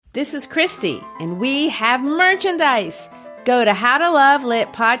This is Christy, and we have merchandise. Go to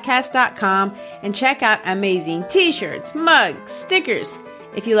howtolovelitpodcast.com and check out amazing t-shirts, mugs, stickers.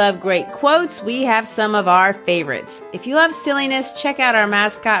 If you love great quotes, we have some of our favorites. If you love silliness, check out our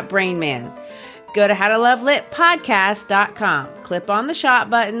mascot, Brain Man. Go to howtolovelitpodcast.com, click on the shop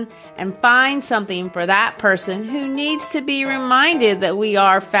button, and find something for that person who needs to be reminded that we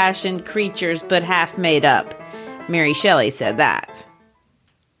are fashioned creatures but half made up. Mary Shelley said that.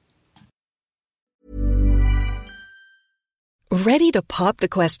 Ready to pop the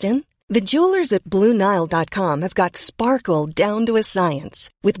question? The jewelers at BlueNile.com have got sparkle down to a science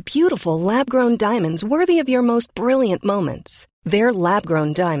with beautiful lab-grown diamonds worthy of your most brilliant moments. Their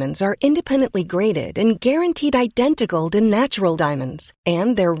lab-grown diamonds are independently graded and guaranteed identical to natural diamonds,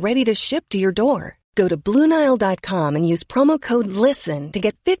 and they're ready to ship to your door. Go to BlueNile.com and use promo code LISTEN to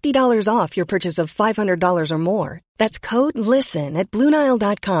get $50 off your purchase of $500 or more. That's code LISTEN at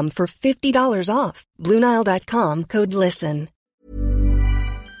BlueNile.com for $50 off. BlueNile.com, code LISTEN.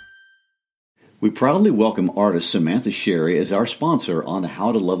 We proudly welcome artist Samantha Sherry as our sponsor on the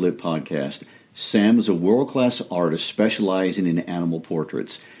How to Love Lit podcast. Sam is a world-class artist specializing in animal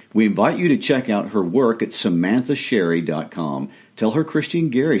portraits. We invite you to check out her work at samanthasherry.com. Tell her Christian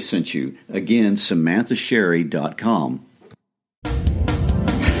Gary sent you. Again, samanthasherry.com.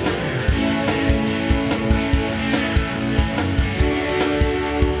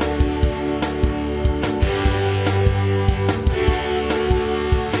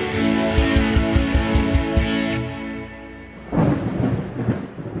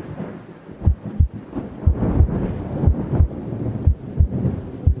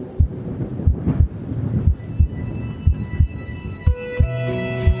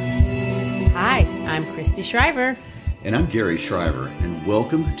 Shriver. And I'm Gary Shriver, and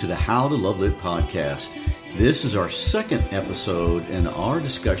welcome to the How to Love Lit podcast. This is our second episode in our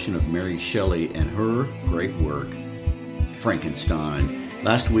discussion of Mary Shelley and her great work, Frankenstein.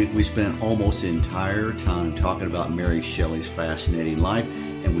 Last week we spent almost the entire time talking about Mary Shelley's fascinating life,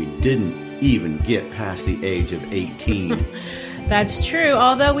 and we didn't even get past the age of 18. That's true,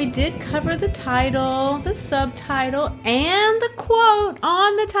 although we did cover the title, the subtitle, and the quote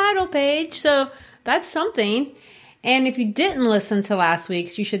on the title page, so that's something. And if you didn't listen to last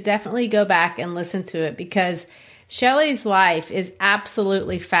week's, you should definitely go back and listen to it because Shelley's life is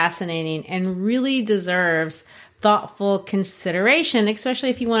absolutely fascinating and really deserves thoughtful consideration, especially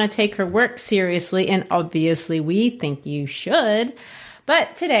if you want to take her work seriously. And obviously we think you should.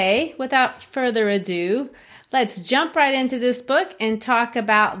 But today, without further ado, let's jump right into this book and talk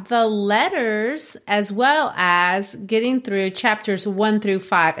about the letters as well as getting through chapters 1 through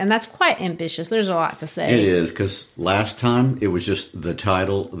 5. And that's quite ambitious. There's a lot to say. It is, because last time it was just the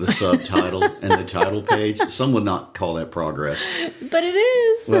title, the subtitle, and the title page. Some would not call that progress. But it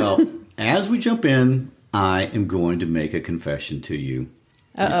is. Well, as we jump in, I am going to make a confession to you.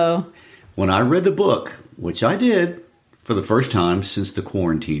 Uh-oh. When I read the book, which I did for the first time since the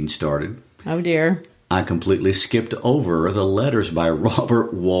quarantine started. Oh, dear. I completely skipped over the letters by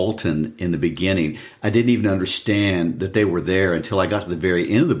Robert Walton in the beginning. I didn't even understand that they were there until I got to the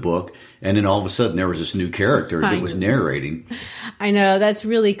very end of the book, and then all of a sudden there was this new character that was narrating. I know, that's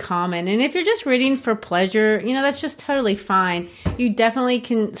really common. And if you're just reading for pleasure, that's just totally fine. You definitely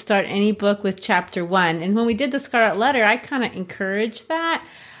can start any book with chapter 1. And when we did the Scarlet Letter, I kind of encouraged that.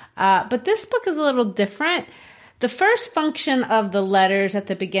 But this book is a little different. The first function of the letters at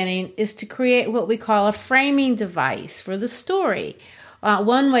the beginning is to create what we call a framing device for the story.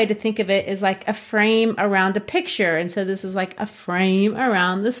 One way to think of it is like a frame around a picture. And so this is like a frame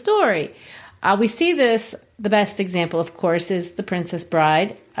around the story. We see this, the best example, of course, is The Princess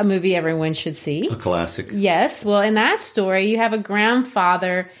Bride, a movie everyone should see. A classic. Yes. Well, in that story, you have a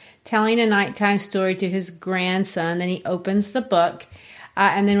grandfather telling a nighttime story to his grandson. Then he opens the book.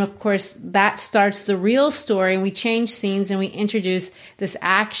 And then, of course, that starts the real story, and we change scenes and we introduce this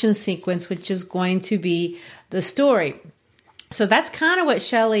action sequence, which is going to be the story. So that's kind of what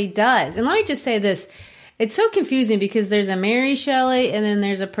Shelley does. And let me just say this. It's so confusing because there's a Mary Shelley and then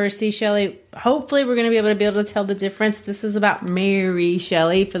there's a Percy Shelley. Hopefully we're going to be able to tell the difference. This is about Mary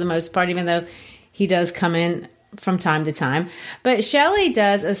Shelley for the most part, even though he does come in from time to time. But Shelley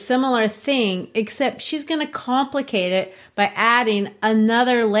does a similar thing, except she's going to complicate it by adding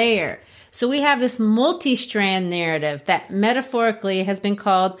another layer. So we have this multi-strand narrative that metaphorically has been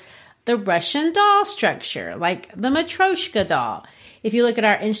called the Russian doll structure, like the Matryoshka doll. If you look at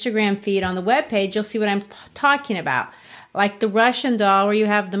our Instagram feed on the webpage, you'll see what I'm talking about. Like the Russian doll, where you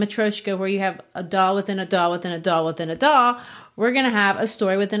have the Matryoshka, where you have a doll within a doll within a doll within a doll, we're going to have a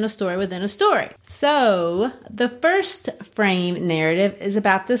story within a story within a story. So the first frame narrative is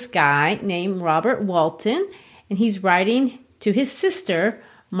about this guy named Robert Walton, and he's writing to his sister,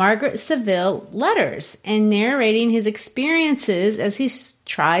 Margaret Saville, letters and narrating his experiences as he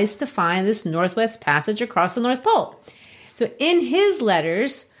tries to find this Northwest Passage across the North Pole. So in his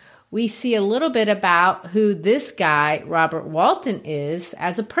letters, we see a little bit about who this guy, Robert Walton, is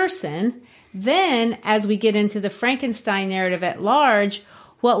as a person. Then, as we get into the Frankenstein narrative at large,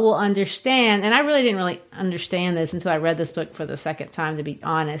 what we'll understand, and I really didn't understand this until I read this book for the second time, to be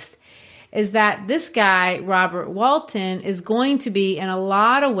honest, is that this guy, Robert Walton, is going to be, in a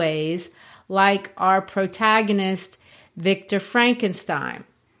lot of ways, like our protagonist, Victor Frankenstein.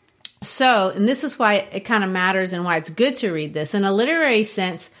 So, and this is why it kind of matters and why it's good to read this. In a literary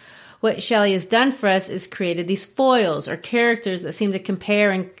sense, what Shelley has done for us is created these foils or characters that seem to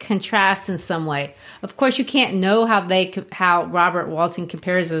compare and contrast in some way. Of course, you can't know how Robert Walton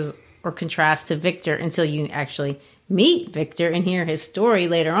compares or contrasts to Victor until you actually meet Victor and hear his story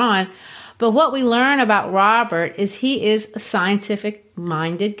later on. But what we learn about Robert is he is a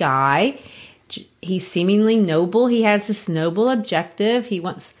scientific-minded guy. He's seemingly noble. He has this noble objective. He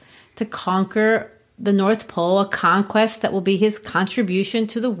wants to conquer the North Pole, a conquest that will be his contribution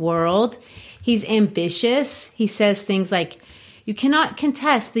to the world. He's ambitious. He says things like, "You cannot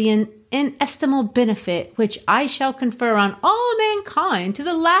contest the inestimable benefit which I shall confer on all mankind to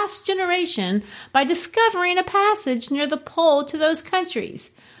the last generation by discovering a passage near the pole to those countries."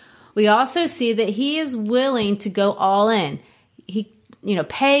 We also see that he is willing to go all in.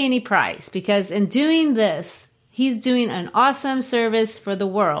 Pay any price, because in doing this, he's doing an awesome service for the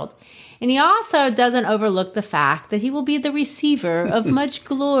world. And he also doesn't overlook the fact that he will be the receiver of much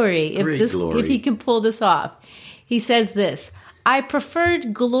glory if he can pull this off. He says this, "I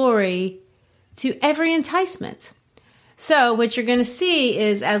preferred glory to every enticement." So what you're going to see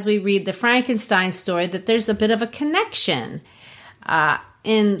is, as we read the Frankenstein story, that there's a bit of a connection.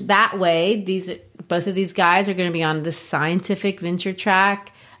 In that way, both of these guys are going to be on the scientific venture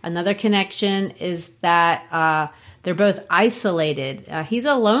track. Another connection is that they're both isolated. He's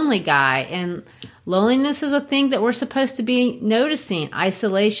a lonely guy, and loneliness is a thing that we're supposed to be noticing.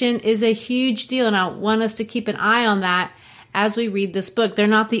 Isolation is a huge deal, and I want us to keep an eye on that as we read this book. They're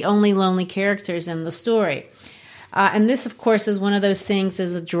not the only lonely characters in the story. And this, of course, is one of those things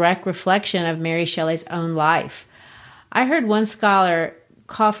is a direct reflection of Mary Shelley's own life. I heard one scholar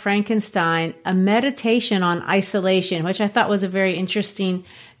call Frankenstein a meditation on isolation, which I thought was a very interesting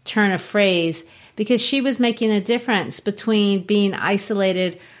turn of phrase, because she was making a difference between being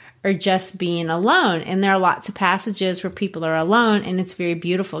isolated or just being alone. And there are lots of passages where people are alone, and it's very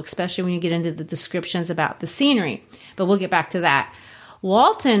beautiful, especially when you get into the descriptions about the scenery. But we'll get back to that.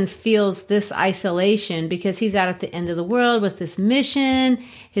 Walton feels this isolation because he's out at the end of the world with this mission.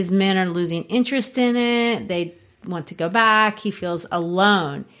 His men are losing interest in it. They want to go back. He feels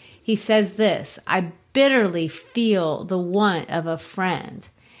alone. He says this, "I bitterly feel the want of a friend."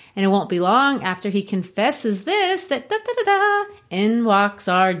 And it won't be long after he confesses this that in walks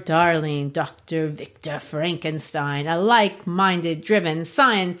our darling Dr. Victor Frankenstein, a like-minded, driven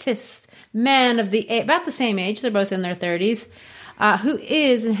scientist, man of about the same age, they're both in their 30s, who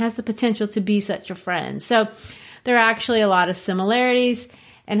is and has the potential to be such a friend. So there are actually a lot of similarities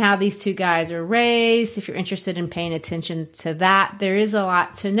in how these two guys are raised. If you're interested in paying attention to that, there is a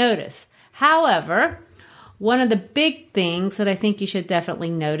lot to notice. However, one of the big things that I think you should definitely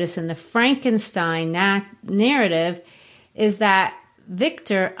notice in the Frankenstein narrative is that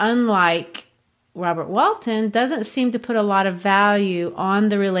Victor, unlike Robert Walton, doesn't seem to put a lot of value on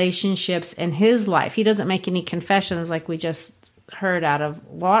the relationships in his life. He doesn't make any confessions like we just heard out of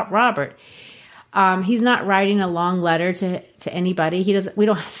Robert. He's not writing a long letter to anybody. We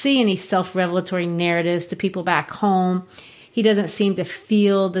don't see any self-revelatory narratives to people back home. He doesn't seem to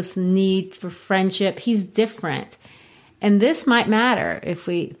feel this need for friendship. He's different. And this might matter if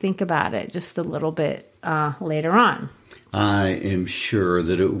we think about it just a little bit later on. I am sure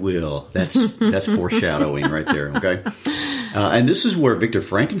that it will. That's foreshadowing right there, okay? And this is where Victor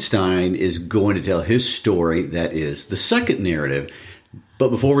Frankenstein is going to tell his story. That is the second narrative. But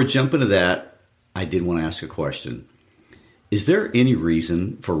before we jump into that, I did want to ask a question. Is there any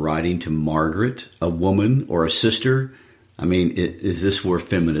reason for writing to Margaret, a woman or a sister? I mean, is this where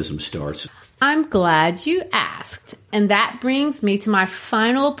feminism starts? I'm glad you asked. And that brings me to my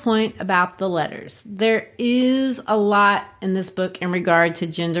final point about the letters. There is a lot in this book in regard to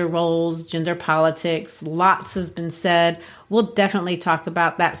gender roles, gender politics. Lots has been said. We'll definitely talk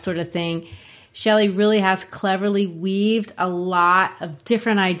about that sort of thing. Shelley really has cleverly weaved a lot of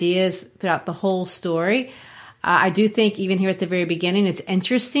different ideas throughout the whole story. I do think even here at the very beginning, it's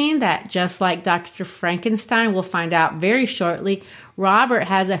interesting that just like Dr. Frankenstein, we'll find out very shortly, Robert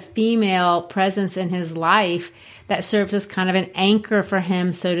has a female presence in his life that serves as kind of an anchor for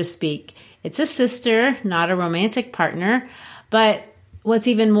him, so to speak. It's a sister, not a romantic partner, but what's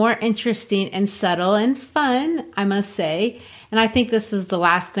even more interesting and subtle and fun, I must say, and I think this is the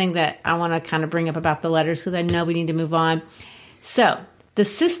last thing that I want to kind of bring up about the letters because I know we need to move on. So, the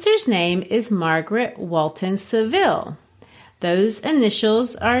sister's name is Margaret Walton Saville. Those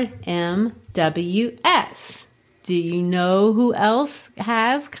initials are MWS. Do you know who else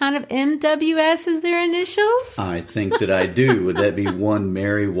has kind of MWS as their initials? I think that I do. Would that be one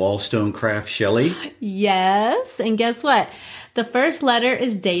Mary Wollstonecraft Shelley? Yes. And guess what? The first letter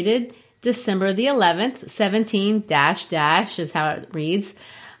is dated December the 11th, 17 -- is how it reads.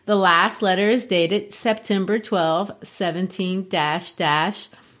 The last letter is dated September 12, 17 --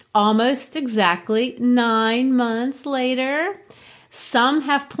 almost exactly 9 months later. Some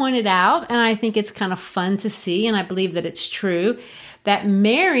have pointed out, and I think it's kind of fun to see, and I believe that it's true, that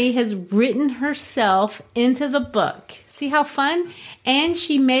Mary has written herself into the book. See how fun? And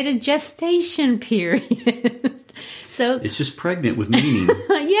she made a gestation period. So it's just pregnant with meaning.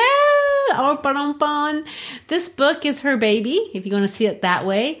 Yeah. Oh, this book is her baby, if you want to see it that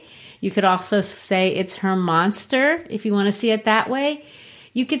way. You could also say it's her monster, if you want to see it that way.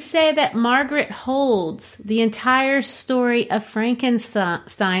 You could say that Margaret holds the entire story of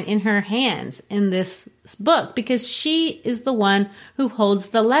Frankenstein in her hands in this book because she is the one who holds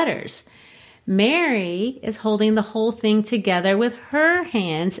the letters. Mary is holding the whole thing together with her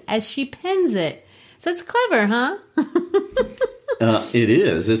hands as she pens it. So it's clever, huh? It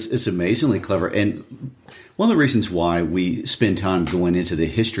is. It's amazingly clever. And one of the reasons why we spend time going into the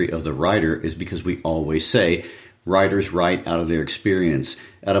history of the writer is because we always say writers write out of their experience.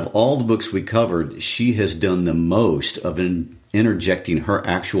 Out of all the books we covered, she has done the most of interjecting her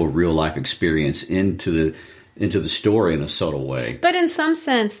actual real life experience into the story in a subtle way. But in some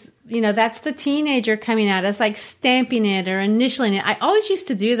sense, that's the teenager coming out. It's like stamping it or initialing it. I always used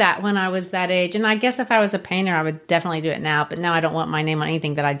to do that when I was that age. And I guess if I was a painter, I would definitely do it now. But now I don't want my name on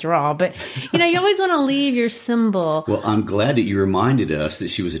anything that I draw. But, you always want to leave your symbol. Well, I'm glad that you reminded us that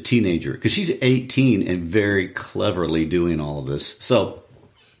she was a teenager because she's 18 and very cleverly doing all of this. So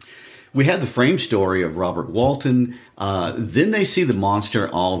we have the frame story of Robert Walton. Then they see the monster,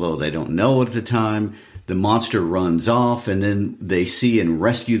 although they don't know it at the time. The monster runs off, and then they see and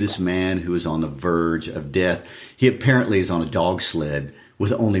rescue this man who is on the verge of death. He apparently is on a dog sled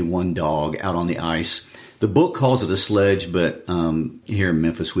with only one dog out on the ice. The book calls it a sledge, but here in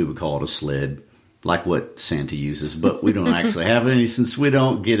Memphis we would call it a sled, like what Santa uses. But we don't actually have any since we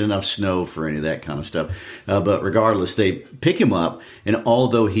don't get enough snow for any of that kind of stuff. But regardless, they pick him up, and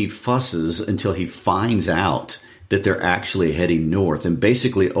although he fusses until he finds out that they're actually heading north. And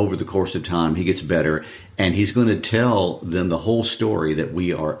basically, over the course of time, he gets better, and he's going to tell them the whole story that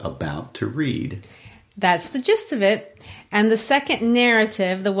we are about to read. That's the gist of it. And the second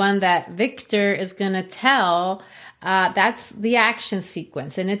narrative, the one that Victor is going to tell, that's the action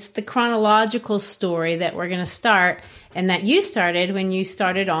sequence. And it's the chronological story that we're going to start, and that you started when you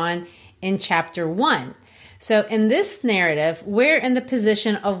started on in chapter 1. So in this narrative, we're in the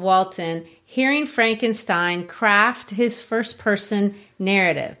position of Walton hearing Frankenstein craft his first-person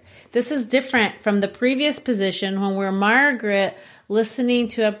narrative. This is different from the previous position when we're Margaret listening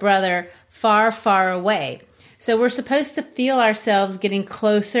to a brother far, far away. So we're supposed to feel ourselves getting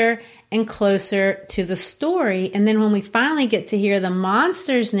closer and closer to the story. And then when we finally get to hear the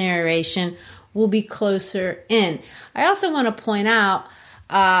monster's narration, we'll be closer in. I also want to point out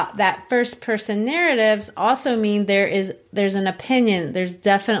that first-person narratives also mean there's an opinion, there's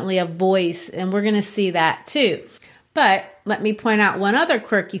definitely a voice, and we're going to see that too. But let me point out one other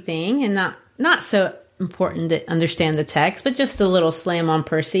quirky thing, and not so important to understand the text, but just a little slam on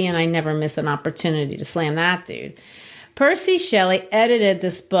Percy, and I never miss an opportunity to slam that dude. Percy Shelley edited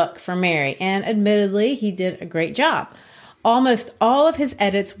this book for Mary, and admittedly, he did a great job. Almost all of his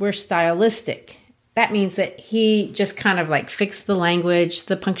edits were stylistic. That means that he just kind of like fixed the language,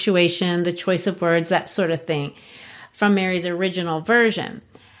 the punctuation, the choice of words, that sort of thing from Mary's original version.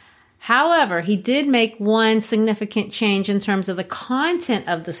 However, he did make one significant change in terms of the content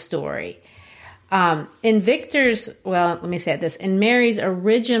of the story. In Mary's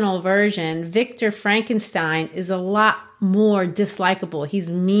original version, Victor Frankenstein is a lot more dislikable. He's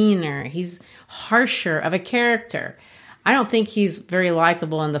meaner. He's harsher of a character. I don't think he's very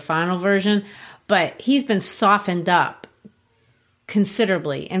likable in the final version, but he's been softened up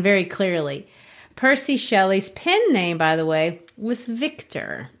considerably and very clearly. Percy Shelley's pen name, by the way, was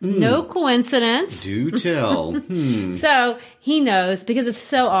Victor. No coincidence. Do tell. So he knows, because it's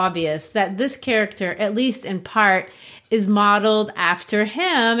so obvious, that this character, at least in part, is modeled after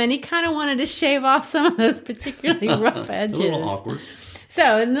him. And he kind of wanted to shave off some of those particularly rough edges. A little awkward.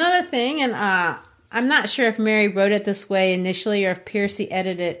 So another thing, and I'm not sure if Mary wrote it this way initially or if Percy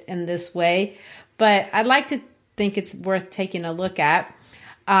edited it in this way, but I'd like to think it's worth taking a look at.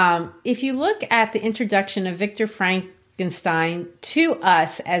 If you look at the introduction of Victor Frankenstein to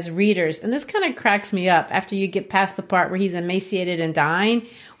us as readers, and this kind of cracks me up after you get past the part where he's emaciated and dying,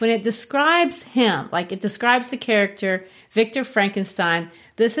 when it describes him, like it describes the character Victor Frankenstein,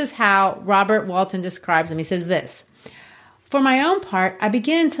 this is how Robert Walton describes him. He says this: "For my own part, I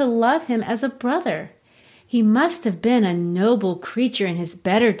begin to love him as a brother. He must have been a noble creature in his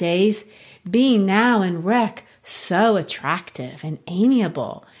better days, being now in wreck so attractive and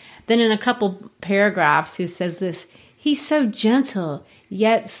amiable." Then in a couple paragraphs, he says this: "He's so gentle,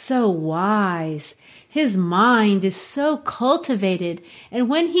 yet so wise. His mind is so cultivated, and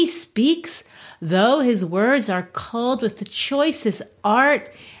when he speaks, though his words are culled with the choicest art,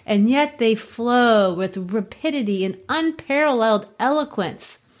 and yet they flow with rapidity and unparalleled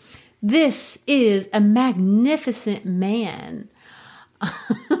eloquence. This is a magnificent man."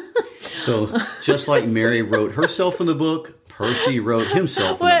 So just like Mary wrote herself in the book, Percy wrote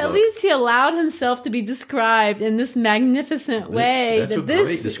himself in the book. Well, at least he allowed himself to be described in this magnificent way. That's a this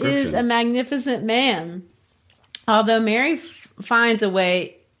great description. is a magnificent man. Although Mary finds a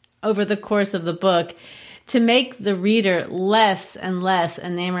way over the course of the book to make the reader less and less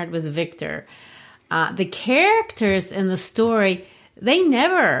enamored with Victor. The characters in the story, they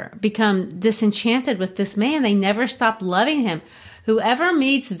never become disenchanted with this man. They never stop loving him. Whoever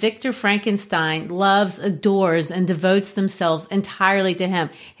meets Victor Frankenstein loves, adores, and devotes themselves entirely to him.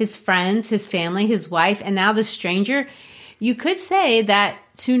 His friends, his family, his wife, and now the stranger. You could say that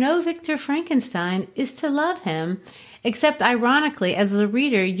to know Victor Frankenstein is to love him. Except, ironically, as the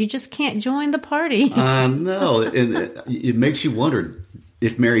reader, you just can't join the party. No, and it makes you wonder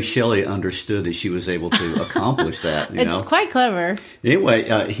if Mary Shelley understood that she was able to accomplish that. It's quite clever.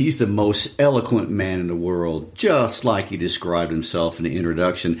 Anyway, he's the most eloquent man in the world, just like he described himself in the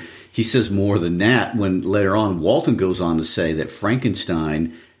introduction. He says more than that when later on Walton goes on to say that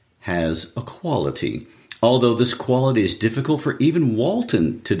Frankenstein has a quality, although this quality is difficult for even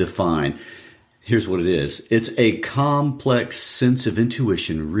Walton to define. Here's what it is. It's a complex sense of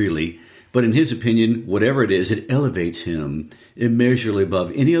intuition, really. But in his opinion, whatever it is, it elevates him immeasurably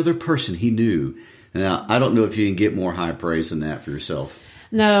above any other person he knew. Now, I don't know if you can get more high praise than that for yourself.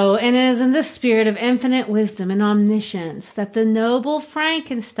 No, and it is in this spirit of infinite wisdom and omniscience that the noble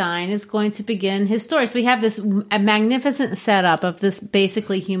Frankenstein is going to begin his story. So we have this magnificent setup of this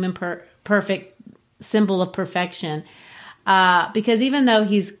basically human perfect symbol of perfection. Because even though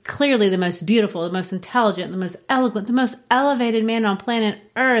he's clearly the most beautiful, the most intelligent, the most eloquent, the most elevated man on planet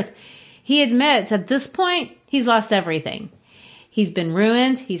Earth, he admits at this point he's lost everything. He's been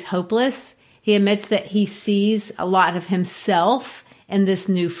ruined. He's hopeless. He admits that he sees a lot of himself in this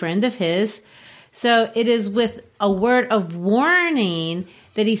new friend of his. So it is with a word of warning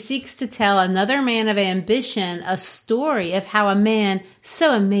that he seeks to tell another man of ambition a story of how a man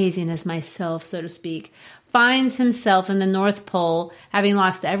so amazing as myself, so to speak, finds himself in the North Pole, having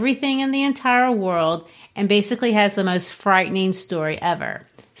lost everything in the entire world, and basically has the most frightening story ever.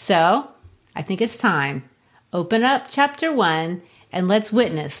 So, I think it's time. Open up chapter 1, and let's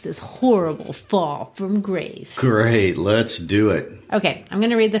witness this horrible fall from grace. Great, let's do it. Okay, I'm going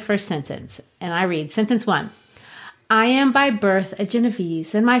to read the first sentence, and I read Sentence 1. I am by birth a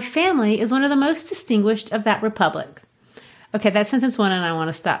Genovese, and my family is one of the most distinguished of that republic. Okay, that's sentence 1, and I want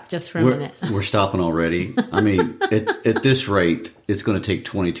to stop just for a minute. We're stopping already. I mean, at this rate, it's going to take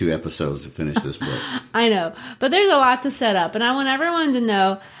 22 episodes to finish this book. I know, but there's a lot to set up, and I want everyone to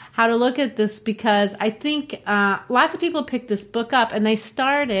know how to look at this because I think lots of people pick this book up, and they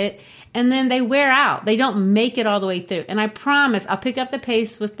start it, and then they wear out. They don't make it all the way through, and I promise I'll pick up the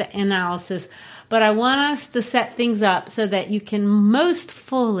pace with the analysis, but I want us to set things up so that you can most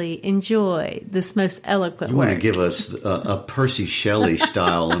fully enjoy this most eloquent work. You want to give us a Percy Shelley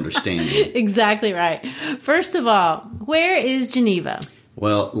style understanding. Exactly right. First of all, where is Geneva?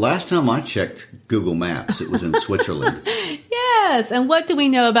 Well, last time I checked Google Maps, it was in Switzerland. Yes. And what do we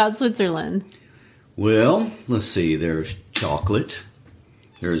know about Switzerland? Well, let's see. There's chocolate.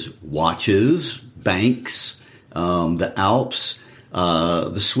 There's watches, banks, the Alps.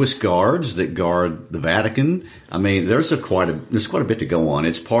 The Swiss guards that guard the Vatican. I mean, there's quite a bit to go on.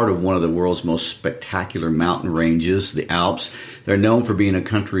 It's part of one of the world's most spectacular mountain ranges, the Alps. They're known for being a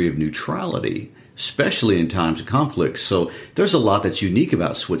country of neutrality. especially in times of conflict. So there's a lot that's unique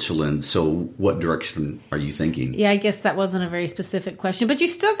about Switzerland. So what direction are you thinking? Yeah, I guess that wasn't a very specific question, but you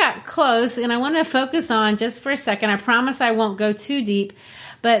still got close. And I want to focus on, just for a second, I promise I won't go too deep,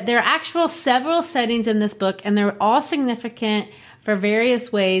 but there are several settings in this book, and they're all significant for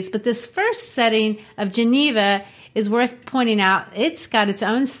various ways. But this first setting of Geneva is worth pointing out. It's got its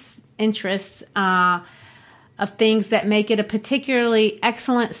own interests of things that make it a particularly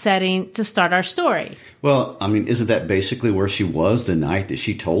excellent setting to start our story. Well, I mean, isn't that basically where she was the night that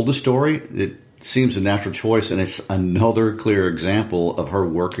she told the story? It seems a natural choice, and it's another clear example of her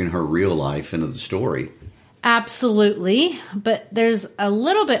working her real life into the story. Absolutely. But there's a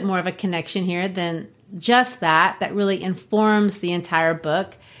little bit more of a connection here than just that really informs the entire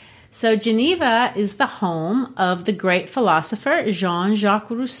book. So Geneva is the home of the great philosopher Jean-Jacques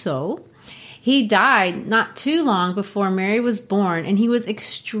Rousseau. He died not too long before Mary was born, and he was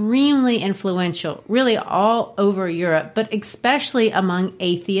extremely influential, really all over Europe, but especially among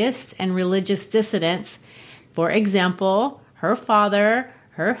atheists and religious dissidents. For example, her father,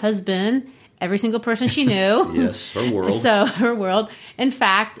 her husband, every single person she knew. Yes, her world. So her world. In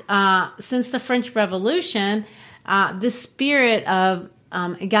fact, since the French Revolution, this spirit of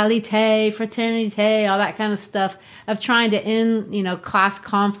égalité, fraternité, all that kind of stuff of trying to end, class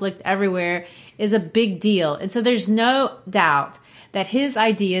conflict everywhere is a big deal. And so there's no doubt that his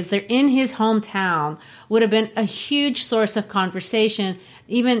ideas, they're in his hometown, would have been a huge source of conversation,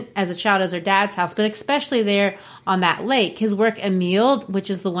 even as a child at her dad's house, but especially there on that lake. His work, Emile, which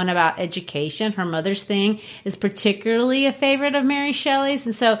is the one about education, her mother's thing, is particularly a favorite of Mary Shelley's.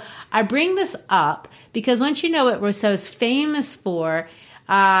 And so I bring this up because once you know what Rousseau's famous for,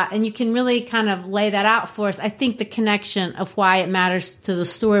 and you can really kind of lay that out for us, I think the connection of why it matters to the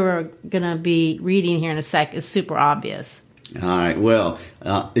story we're going to be reading here in a sec is super obvious. All right. Well,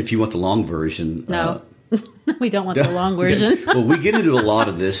 if you want the long version. No, we don't want the long version. Okay. Well, we get into a lot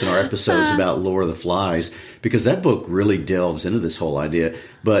of this in our episodes about Lord of the Flies, because that book really delves into this whole idea.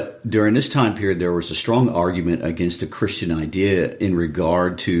 But during this time period, there was a strong argument against the Christian idea in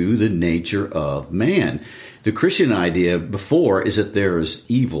regard to the nature of man. The Christian idea before is that there is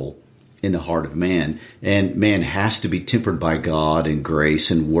evil in the heart of man, and man has to be tempered by God and grace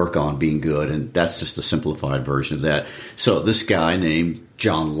and work on being good, and that's just a simplified version of that. So this guy named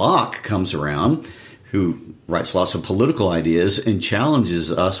John Locke comes around, who writes lots of political ideas and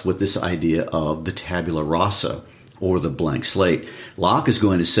challenges us with this idea of the tabula rasa, or the blank slate. Locke is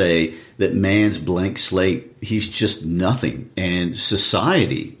going to say that man's blank slate, he's just nothing, and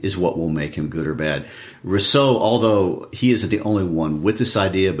society is what will make him good or bad. Rousseau, although he isn't the only one with this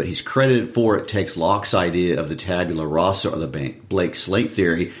idea, but he's credited for it, takes Locke's idea of the tabula rasa, or the blank slate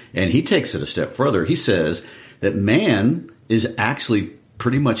theory, and he takes it a step further. He says that man is actually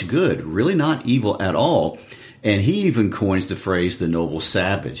pretty much good, really not evil at all. And he even coins the phrase the noble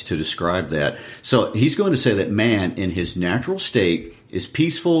savage to describe that. So he's going to say that man in his natural state is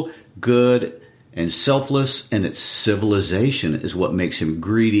peaceful, good, and selfless, and that civilization is what makes him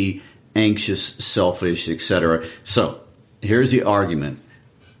greedy, anxious, selfish, etc. So here's the argument.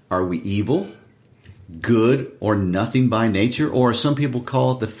 Are we evil, good, or nothing by nature? Or some people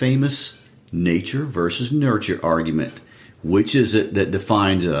call it the famous nature versus nurture argument. Which is it that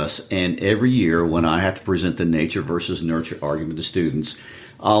defines us? And every year when I have to present the nature versus nurture argument to students,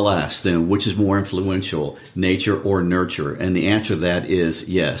 I'll ask them, which is more influential, nature or nurture? And the answer to that is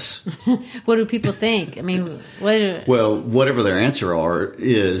yes. What do people think? I mean, well, whatever their answer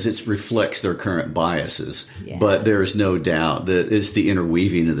is, it reflects their current biases. Yeah. But there is no doubt that it's the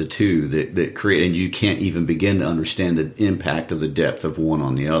interweaving of the two that create, and you can't even begin to understand the impact of the depth of one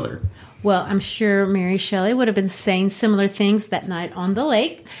on the other. Well, I'm sure Mary Shelley would have been saying similar things that night on the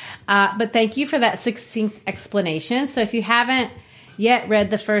lake. But thank you for that succinct explanation. So if you haven't yet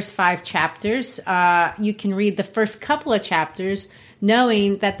read the first 5 chapters, you can read the first couple of chapters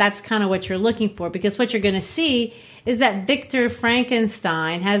knowing that that's kind of what you're looking for. Because what you're going to see is that Victor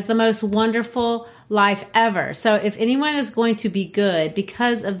Frankenstein has the most wonderful life ever. So if anyone is going to be good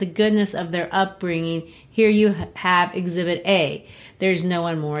because of the goodness of their upbringing, here you have Exhibit A. There's no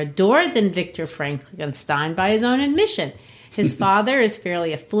one more adored than Victor Frankenstein by his own admission. His father is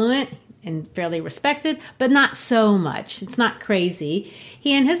fairly affluent and fairly respected, but not so much. It's not crazy.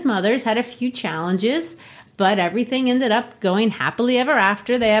 He and his mother's had a few challenges, but everything ended up going happily ever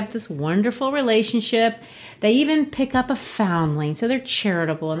after. They have this wonderful relationship. They even pick up a foundling, so they're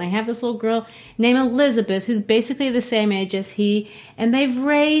charitable. And they have this little girl named Elizabeth, who's basically the same age as he. And they've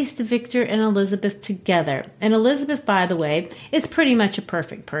raised Victor and Elizabeth together. And Elizabeth, by the way, is pretty much a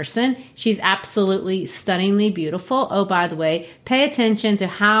perfect person. She's absolutely stunningly beautiful. Oh, by the way, pay attention to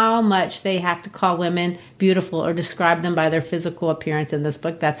how much they have to call women beautiful or describe them by their physical appearance in this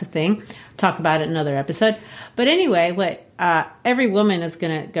book. That's a thing. Talk about it in another episode. But anyway, what every woman is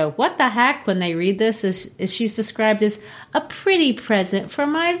going to go, what the heck, when they read this, is she's described as a pretty present for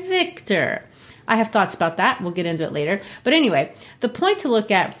my Victor. I have thoughts about that. We'll get into it later. But anyway, the point to look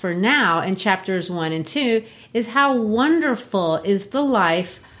at for now in chapters 1 and 2 is how wonderful is the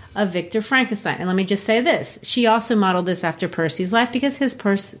life of Victor Frankenstein. And let me just say this. She also modeled this after Percy's life because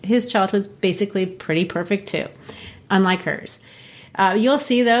his childhood was basically pretty perfect too, unlike hers. You'll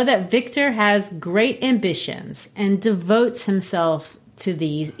see, though, that Victor has great ambitions and devotes himself to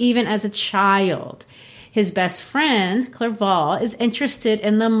these even as a child. His best friend, Clerval, is interested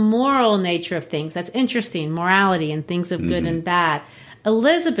in the moral nature of things. That's interesting, morality and things of good and bad.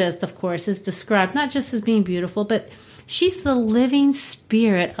 Elizabeth, of course, is described not just as being beautiful, but she's the living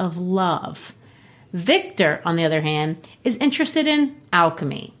spirit of love. Victor, on the other hand, is interested in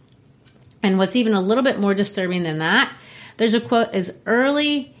alchemy. And what's even a little bit more disturbing than that, there's a quote as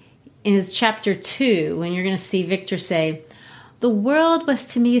early in his chapter 2 when you're going to see Victor say, "The world was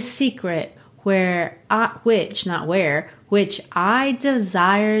to me a secret which I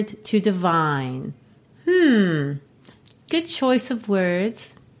desired to divine." Good choice of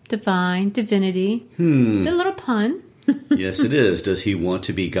words. Divine, divinity. It's a little pun. Yes, it is. Does he want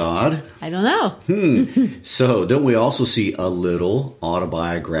to be God? I don't know. So, don't we also see a little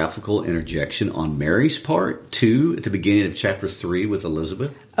autobiographical interjection on Mary's part, too, at the beginning of chapter 3 with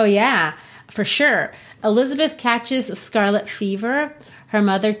Elizabeth? Oh, yeah, for sure. Elizabeth catches a scarlet fever. Her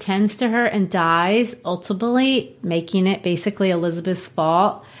mother tends to her and dies, ultimately making it basically Elizabeth's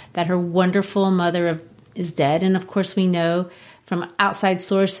fault that her wonderful mother is dead. And, of course, we know from outside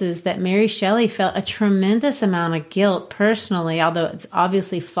sources that Mary Shelley felt a tremendous amount of guilt personally, although it's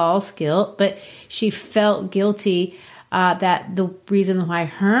obviously false guilt, but she felt guilty that the reason why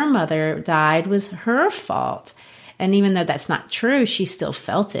her mother died was her fault. And even though that's not true, she still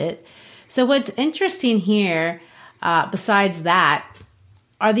felt it. So what's interesting here, besides that,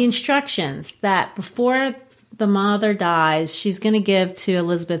 are the instructions that before the mother dies, she's going to give to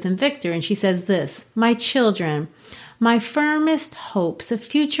Elizabeth and Victor. And she says this, "My children, my firmest hopes of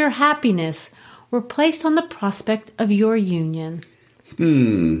future happiness were placed on the prospect of your union."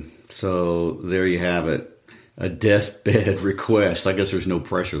 So there you have it. A deathbed request. I guess there's no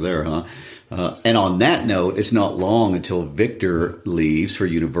pressure there, huh? And on that note, it's not long until Victor leaves for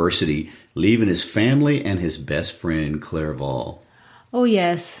university, leaving his family and his best friend, Clerval. Oh,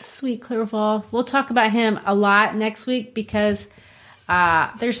 yes. Sweet Clerval. We'll talk about him a lot next week because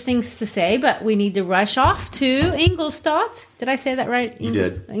there's things to say, but we need to rush off to Ingolstadt. Did I say that right? You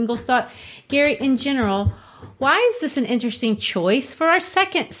did. Ingolstadt. Gary, in general, why is this an interesting choice for our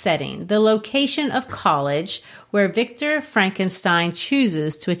second setting, the location of college where Victor Frankenstein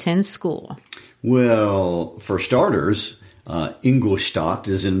chooses to attend school? Well, for starters, Ingolstadt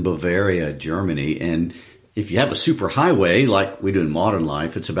is in Bavaria, Germany, and if you have a superhighway like we do in modern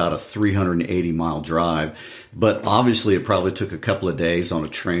life, it's about a 380-mile drive. But obviously, it probably took a couple of days on a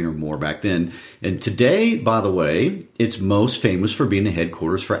train or more back then. And today, by the way, it's most famous for being the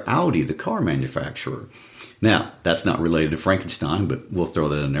headquarters for Audi, the car manufacturer. Now, that's not related to Frankenstein, but we'll throw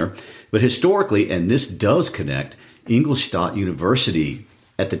that in there. But historically, and this does connect, Ingolstadt University,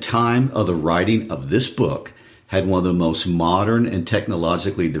 at the time of the writing of this book, had one of the most modern and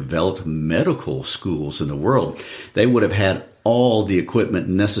technologically developed medical schools in the world. They would have had all the equipment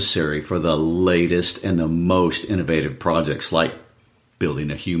necessary for the latest and the most innovative projects, like building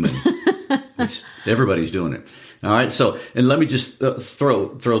a human. Everybody's doing it. All right. So, and let me just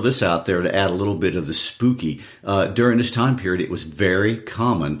throw this out there to add a little bit of the spooky. During this time period, it was very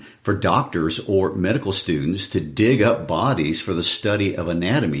common for doctors or medical students to dig up bodies for the study of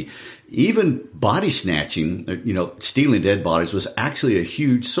anatomy. Even body snatching, stealing dead bodies was actually a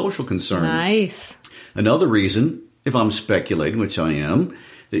huge social concern. Nice. Another reason, if I'm speculating, which I am,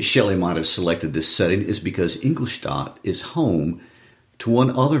 that Shelley might have selected this setting is because Ingolstadt is home to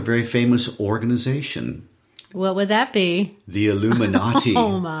one other very famous organization. What would that be? The Illuminati.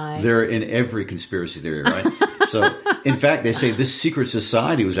 Oh, my. They're in every conspiracy theory, right? So, in fact, they say this secret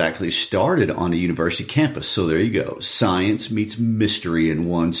society was actually started on a university campus. So there you go. Science meets mystery in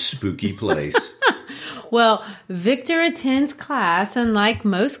one spooky place. Well, Victor attends class, and like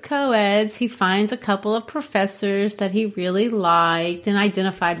most co-eds, he finds a couple of professors that he really liked and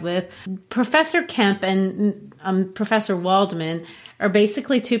identified with. Professor Kemp and Professor Waldman are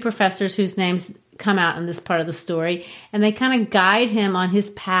basically two professors whose names come out in this part of the story, and they kind of guide him on his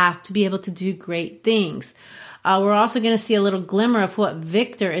path to be able to do great things. We're also going to see a little glimmer of what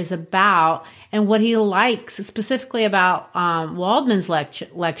Victor is about and what he likes, specifically about Waldman's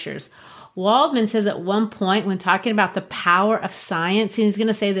lectures. Waldman says at one point when talking about the power of science, and he's going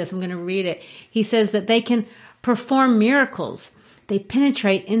to say this, I'm going to read it. He says that they can perform miracles. They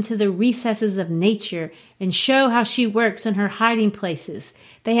penetrate into the recesses of nature and show how she works in her hiding places.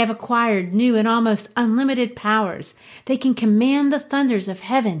 They have acquired new and almost unlimited powers. They can command the thunders of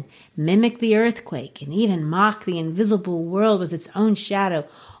heaven, mimic the earthquake, and even mock the invisible world with its own shadow.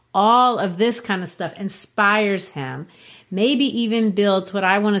 All of this kind of stuff inspires him. Maybe even builds what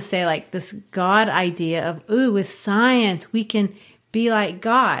I want to say, like this God idea of, with science, we can be like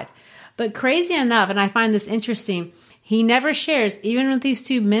God. But crazy enough, and I find this interesting, he never shares, even with these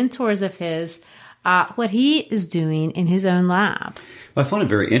two mentors of his, what he is doing in his own lab. I find it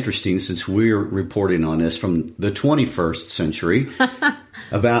very interesting, since we're reporting on this from the 21st century,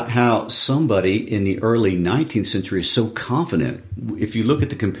 about how somebody in the early 19th century is so confident. If you look at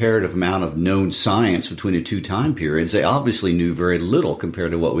the comparative amount of known science between the two time periods, they obviously knew very little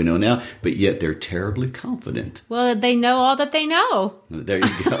compared to what we know now, but yet they're terribly confident. Well, they know all that they know. There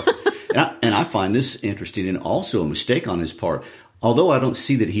you go. And I find this interesting, and also a mistake on his part. Although I don't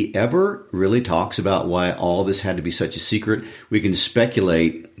see that he ever really talks about why all this had to be such a secret, we can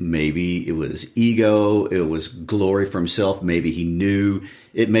speculate maybe it was ego, it was glory for himself, maybe he knew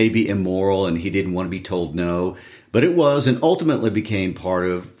it may be immoral and he didn't want to be told no. But it was, and ultimately became part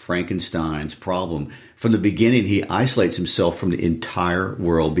of Frankenstein's problem. From the beginning, he isolates himself from the entire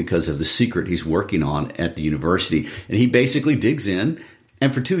world because of the secret he's working on at the university. And he basically digs in,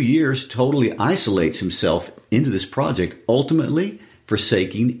 and for 2 years totally isolates himself into this project, ultimately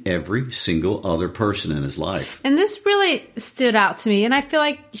forsaking every single other person in his life. And this really stood out to me, and I feel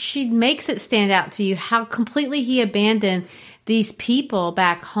like she makes it stand out to you how completely he abandoned these people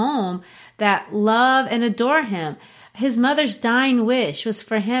back home that love and adore him. His mother's dying wish was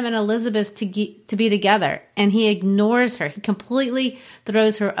for him and Elizabeth to be together, and he ignores her. He completely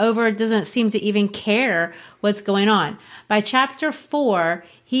throws her over, doesn't seem to even care what's going on. By chapter 4,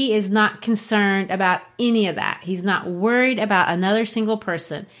 he is not concerned about any of that. He's not worried about another single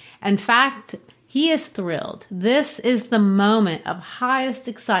person. In fact, he is thrilled. This is the moment of highest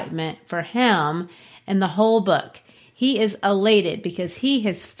excitement for him in the whole book. He is elated because he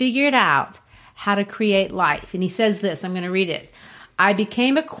has figured out how to create life. And he says this, I'm going to read it. I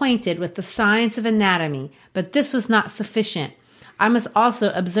became acquainted with the science of anatomy, but this was not sufficient. I must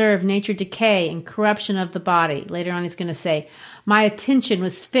also observe nature decay and corruption of the body. Later on he's going to say, my attention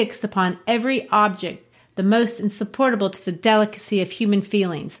was fixed upon every object, the most insupportable to the delicacy of human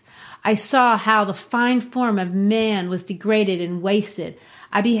feelings. I saw how the fine form of man was degraded and wasted.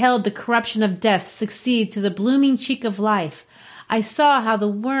 I beheld the corruption of death succeed to the blooming cheek of life. I saw how the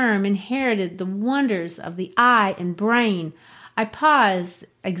worm inherited the wonders of the eye and brain. I paused,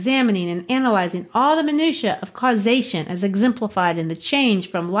 examining and analyzing all the minutiae of causation as exemplified in the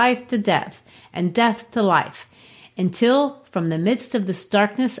change from life to death and death to life, until from the midst of this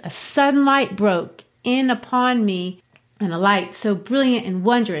darkness a sudden light broke in upon me, and a light so brilliant and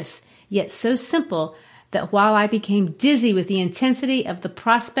wondrous, yet so simple, that while I became dizzy with the intensity of the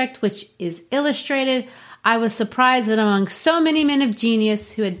prospect which is illustrated, I was surprised that among so many men of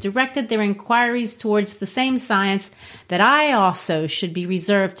genius who had directed their inquiries towards the same science, that I also should be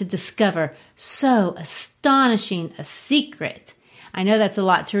reserved to discover so astonishing a secret. I know that's a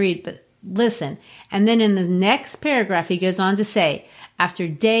lot to read, but listen. And then in the next paragraph, he goes on to say, after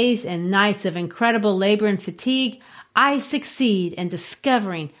days and nights of incredible labor and fatigue, I succeed in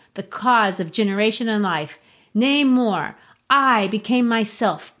discovering the cause of generation and life. Nay, more, I became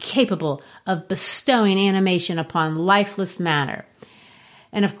myself capable of bestowing animation upon lifeless matter.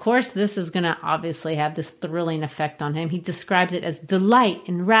 And of course, this is going to obviously have this thrilling effect on him. He describes it as delight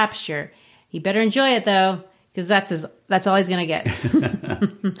and rapture. He better enjoy it, though, because that's all he's going to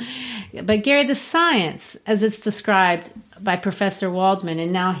get. But Gary, the science, as it's described by Professor Waldman,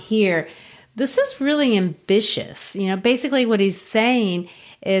 and now here, this is really ambitious. You know, basically what he's saying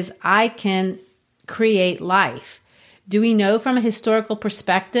is I can create life. Do we know from a historical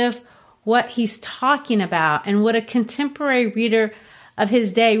perspective what he's talking about and would a contemporary reader of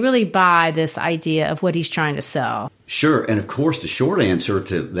his day really buy this idea of what he's trying to sell? Sure. And of course, the short answer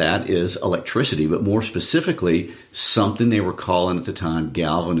to that is electricity, but more specifically, something they were calling at the time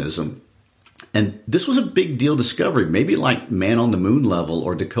galvanism. And this was a big deal discovery, maybe like man on the moon level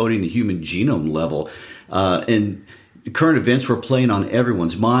or decoding the human genome level. And the current events were playing on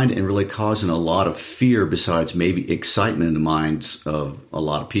everyone's mind and really causing a lot of fear besides maybe excitement in the minds of a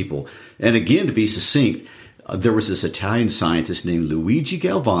lot of people. And again, to be succinct, there was this Italian scientist named Luigi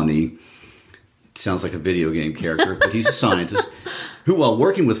Galvani. Sounds like a video game character, but he's a scientist who, while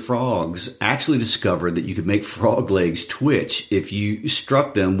working with frogs, actually discovered that you could make frog legs twitch if you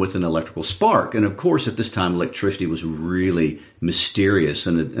struck them with an electrical spark. And of course, at this time, electricity was really mysterious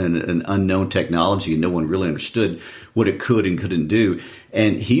and an unknown technology, and no one really understood what it could and couldn't do.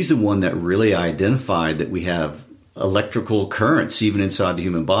 And he's the one that really identified that we have electrical currents even inside the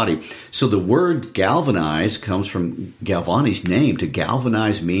human body. So the word galvanize comes from Galvani's name. To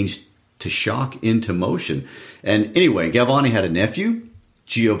galvanize means to shock into motion. And anyway, Galvani had a nephew,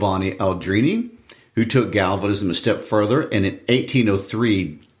 Giovanni Aldrini, who took galvanism a step further, and in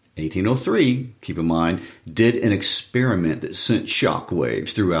 1803, keep in mind, did an experiment that sent shock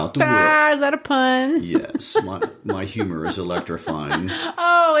waves throughout the world. Is that a pun? Yes, my humor is electrifying.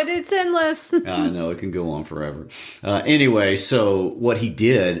 Oh, it's endless. I know, it can go on forever. Anyway, so what he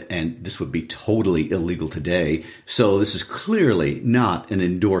did, and this would be totally illegal today, so this is clearly not an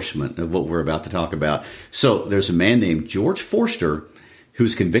endorsement of what we're about to talk about. So there's a man named George Forster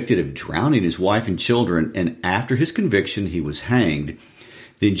who's convicted of drowning his wife and children, and after his conviction, he was hanged.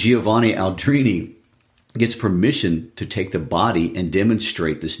 Then Giovanni Aldrini gets permission to take the body and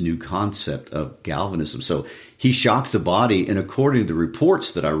demonstrate this new concept of galvanism. So he shocks the body, and according to the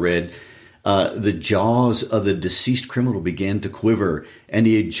reports that I read, the jaws of the deceased criminal began to quiver, and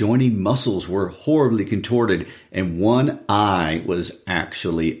the adjoining muscles were horribly contorted, and one eye was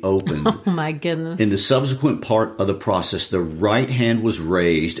actually opened. Oh, my goodness. In the subsequent part of the process, the right hand was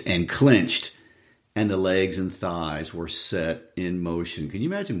raised and clenched, and the legs and thighs were set in motion. Can you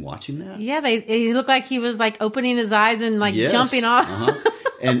imagine watching that? Yeah, he looked like he was like opening his eyes and like Yes. jumping off.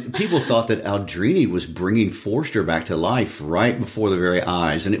 And people thought that Aldrini was bringing Forster back to life right before their very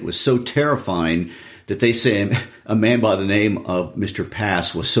eyes. And it was so terrifying that they say a man by the name of Mr.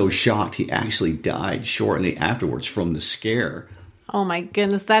 Pass was so shocked he actually died shortly afterwards from the scare. Oh my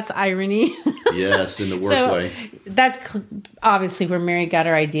goodness, that's irony. Yes, in the worst way. That's obviously where Mary got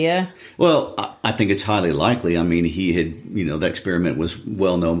her idea. Well, I think it's highly likely. I mean, he had, the experiment was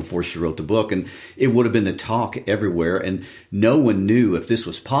well known before she wrote the book, and it would have been the talk everywhere, and no one knew if this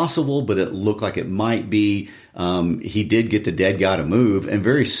was possible, but it looked like it might be. He did get the dead guy to move, and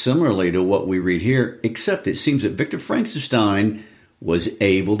very similarly to what we read here, except it seems that Victor Frankenstein was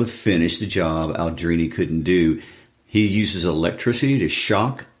able to finish the job Aldrini couldn't do. He uses electricity to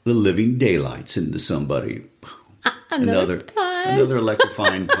shock the living daylights into somebody. Another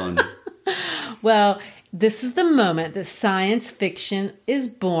electrifying pun. Well, this is the moment that science fiction is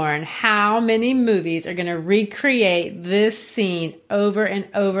born. How many movies are going to recreate this scene over and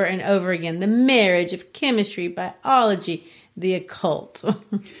over and over again? The marriage of chemistry, biology, the occult.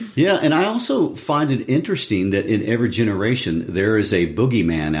 Yeah, and I also find it interesting that in every generation there is a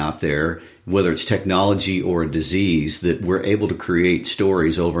boogeyman out there, whether it's technology or a disease, that we're able to create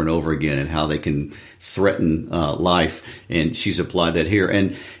stories over and over again and how they can threaten life. And she's applied that here.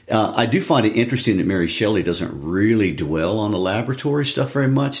 And I do find it interesting that Mary Shelley doesn't really dwell on the laboratory stuff very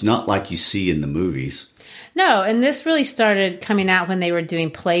much, not like you see in the movies. No, and this really started coming out when they were doing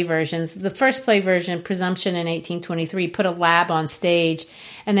play versions. The first play version, Presumption in 1823, put a lab on stage.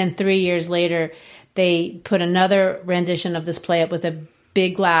 And then 3 years later, they put another rendition of this play up with a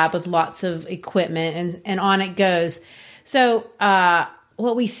big lab with lots of equipment, and on it goes. So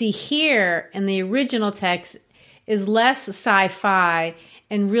what we see here in the original text is less sci-fi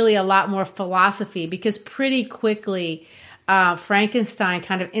and really a lot more philosophy, because pretty quickly Frankenstein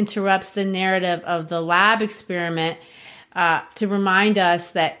kind of interrupts the narrative of the lab experiment to remind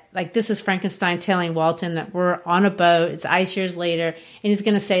us that, like, this is Frankenstein telling Walton that we're on a boat, it's ice years later, and he's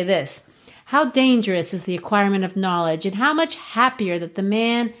going to say this: how dangerous is the acquirement of knowledge, and how much happier that the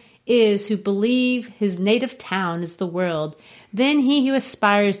man is who believe his native town is the world, than he who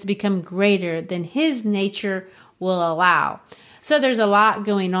aspires to become greater than his nature will allow. So there's a lot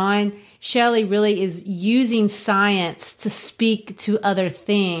going on. Shelley really is using science to speak to other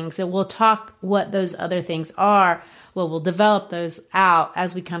things, and we'll talk what those other things are. Well, we'll develop those out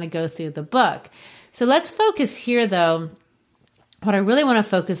as we kind of go through the book. So let's focus here, though. What I really want to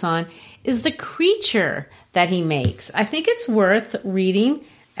focus on is the creature that he makes. I think it's worth reading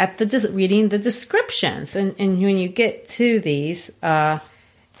reading the descriptions. And when you get to these,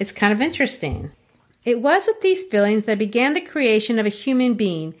 it's kind of interesting. It was with these feelings that began the creation of a human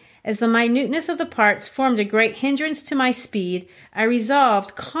being, As the minuteness of the parts formed a great hindrance to my speed, I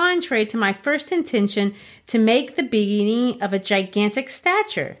resolved, contrary to my first intention, to make the being of a gigantic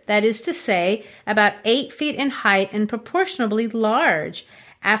stature, that is to say, about 8 feet in height and proportionably large.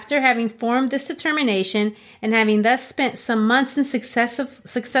 After having formed this determination, and having thus spent some months in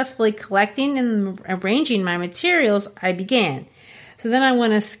successfully collecting and arranging my materials, I began. So then I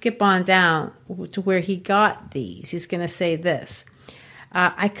want to skip on down to where he got these. He's going to say this.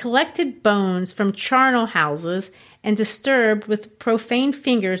 I collected bones from charnel houses and disturbed with profane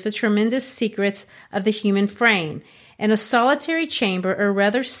fingers the tremendous secrets of the human frame. In a solitary chamber, or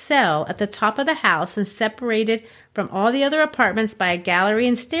rather cell, at the top of the house and separated from all the other apartments by a gallery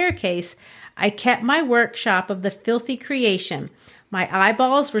and staircase, I kept my workshop of the filthy creation. My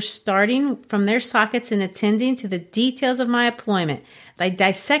eyeballs were starting from their sockets and attending to the details of my employment. The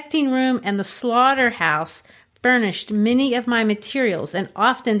dissecting room and the slaughterhouse furnished many of my materials, and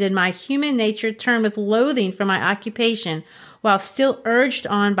often did my human nature turn with loathing from my occupation, while still urged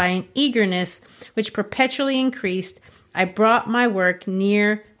on by an eagerness which perpetually increased, I brought my work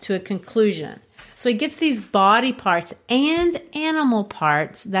near to a conclusion. So he gets these body parts and animal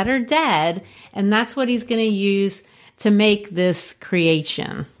parts that are dead, and that's what he's going to use to make this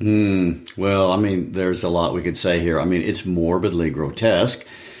creation. Well, I mean, there's a lot we could say here. I mean, it's morbidly grotesque.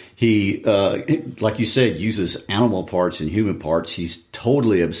 He, like you said, uses animal parts and human parts. He's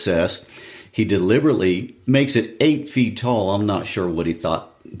totally obsessed. He deliberately makes it 8 feet tall. I'm not sure what he thought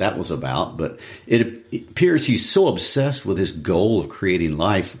that was about, but it appears he's so obsessed with his goal of creating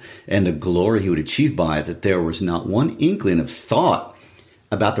life and the glory he would achieve by it that there was not one inkling of thought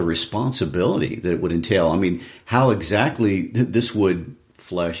about the responsibility that it would entail. I mean, how exactly this would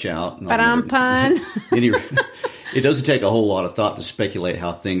flesh out. Pun. It doesn't take a whole lot of thought to speculate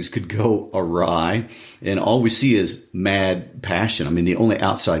how things could go awry. And all we see is mad passion. I mean, the only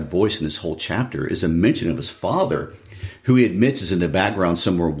outside voice in this whole chapter is a mention of his father, who he admits is in the background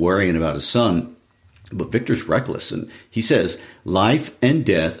somewhere worrying about his son. But Victor's reckless. And he says, life and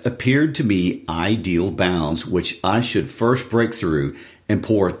death appeared to me ideal bounds, which I should first break through and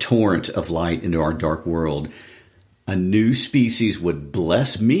pour a torrent of light into our dark world. A new species would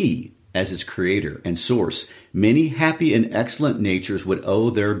bless me as its creator and source. Many happy and excellent natures would owe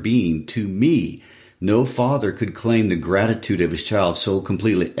their being to me. No father could claim the gratitude of his child so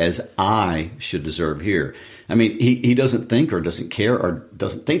completely as I should deserve here. I mean, he doesn't think or doesn't care or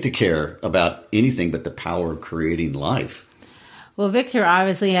doesn't think to care about anything but the power of creating life. Well, Victor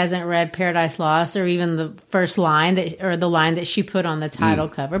obviously hasn't read Paradise Lost or even the first line the line that she put on the title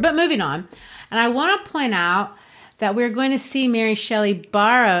cover. But moving on, and I want to point out that we're going to see Mary Shelley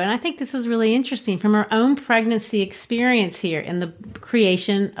borrow, and I think this is really interesting, from her own pregnancy experience here in the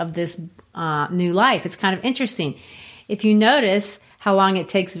creation of this new life. It's kind of interesting. If you notice how long it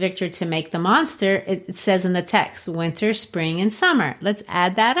takes Victor to make the monster, it says in the text, winter, spring, and summer. Let's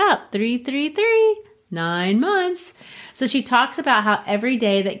add that up. 9 months. So she talks about how every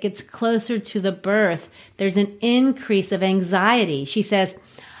day that gets closer to the birth, there's an increase of anxiety. She says,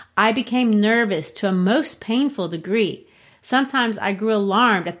 I became nervous to a most painful degree. Sometimes I grew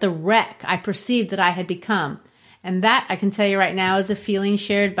alarmed at the wreck I perceived that I had become. And that, I can tell you right now, is a feeling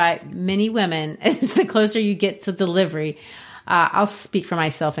shared by many women as the closer you get to delivery. I'll speak for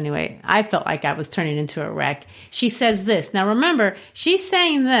myself anyway. I felt like I was turning into a wreck. She says this. Now remember, she's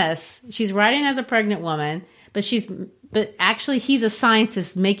saying this. She's writing as a pregnant woman, but actually he's a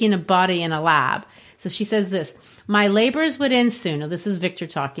scientist making a body in a lab. So she says this. My labors would end soon. Now, this is Victor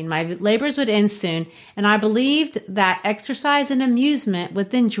talking. My labors would end soon, and I believed that exercise and amusement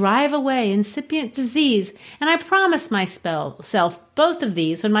would then drive away incipient disease, and I promised myself both of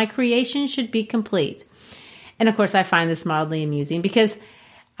these when my creation should be complete. And of course, I find this mildly amusing because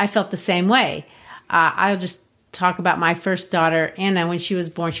I felt the same way. I'll just talk about my first daughter, Anna, when she was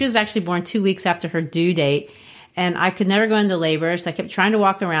born. She was actually born 2 weeks after her due date. And I could never go into labor, so I kept trying to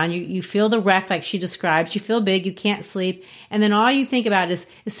walk around. You feel the wreck like she describes. You feel big. You can't sleep. And then all you think about is,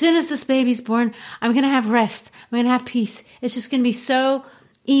 as soon as this baby's born, I'm going to have rest. I'm going to have peace. It's just going to be so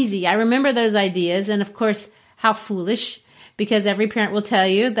easy. I remember those ideas. And of course, how foolish, because every parent will tell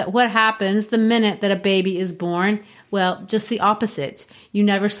you that what happens the minute that a baby is born, well, just the opposite. You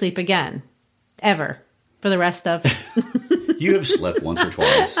never sleep again, ever, for the rest of... You have slept once or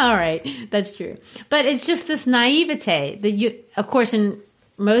twice. All right. That's true. But it's just this naivete that you, of course, in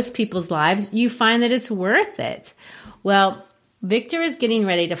most people's lives, you find that it's worth it. Well, Victor is getting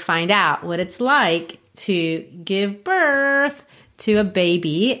ready to find out what it's like to give birth to a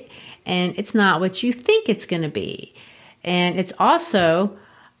baby, and it's not what you think it's going to be. And it's also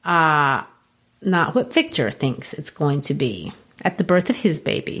not what Victor thinks it's going to be. at the birth of his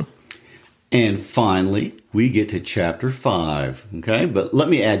baby. And finally, we get to chapter 5, okay? But let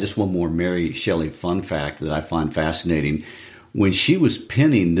me add just one more Mary Shelley fun fact that I find fascinating. When she was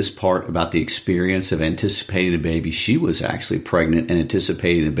penning this part about the experience of anticipating a baby, she was actually pregnant and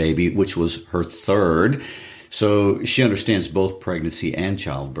anticipating a baby, which was her third. So she understands both pregnancy and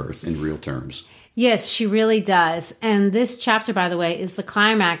childbirth in real terms. Yes, she really does. And this chapter, by the way, is the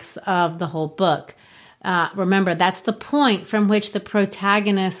climax of the whole book. Remember, that's the point from which the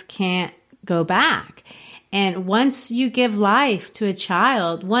protagonist can't go back. And once you give life to a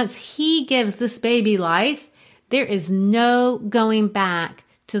child, once he gives this baby life, there is no going back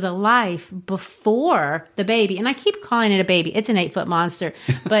to the life before the baby. And I keep calling it a baby. It's an 8-foot monster,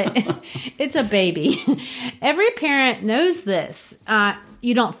 but it's a baby. Every parent knows this.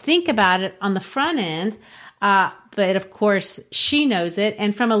 You don't think about it on the front end, but of course she knows it.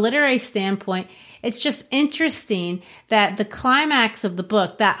 And from a literary standpoint, it's just interesting that the climax of the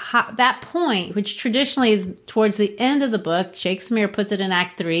book, that point, which traditionally is towards the end of the book, Shakespeare puts it in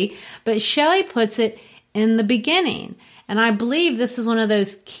Act 3, but Shelley puts it in the beginning. And I believe this is one of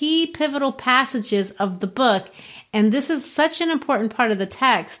those key pivotal passages of the book. And this is such an important part of the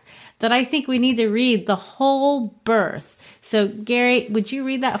text that I think we need to read the whole birth. So, Gary, would you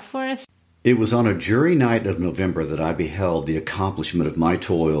read that for us? It was on a dreary night of November that I beheld the accomplishment of my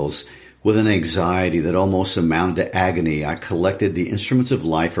toils. With an anxiety that almost amounted to agony, I collected the instruments of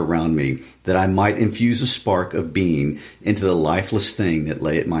life around me, that I might infuse a spark of being into the lifeless thing that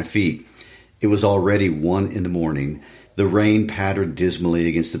lay at my feet. It was already 1 a.m. The rain pattered dismally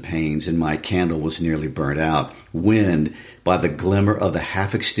against the panes, and my candle was nearly burnt out, when, by the glimmer of the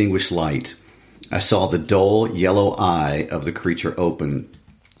half-extinguished light, I saw the dull yellow eye of the creature open.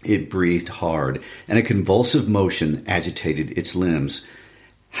 It breathed hard, and a convulsive motion agitated its limbs.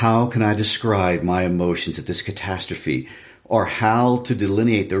 How can I describe my emotions at this catastrophe, or how to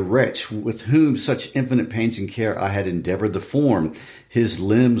delineate the wretch with whom such infinite pains and care I had endeavored to form? His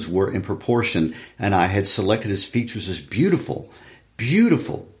limbs were in proportion, and I had selected his features as beautiful.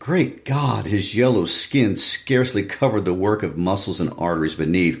 Beautiful! Great God! His yellow skin scarcely covered the work of muscles and arteries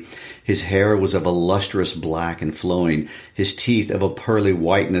beneath. His hair was of a lustrous black and flowing, his teeth of a pearly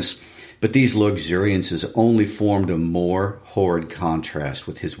whiteness. But these luxuriances only formed a more horrid contrast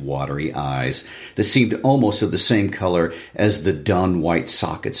with his watery eyes, that seemed almost of the same color as the dun white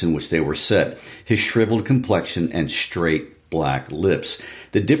sockets in which they were set, his shriveled complexion and straight black lips.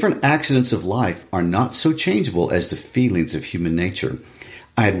 The different accidents of life are not so changeable as the feelings of human nature.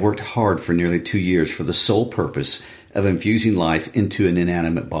 I had worked hard for nearly 2 years for the sole purpose of infusing life into an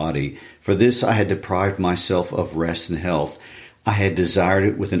inanimate body. For this I had deprived myself of rest and health. I had desired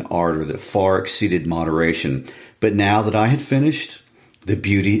it with an ardor that far exceeded moderation. But now that I had finished, the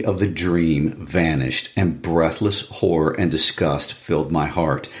beauty of the dream vanished, and breathless horror and disgust filled my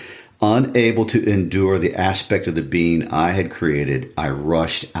heart. Unable to endure the aspect of the being I had created, I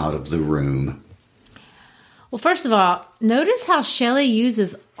rushed out of the room. Well, first of all, notice how Shelley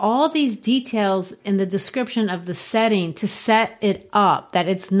uses all these details in the description of the setting to set it up, that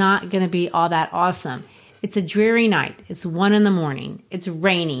it's not going to be all that awesome. It's a dreary night. It's 1 a.m. It's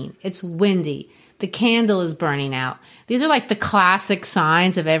raining. It's windy. The candle is burning out. These are like the classic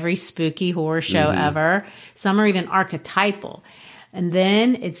signs of every spooky horror show ever. Some are even archetypal. And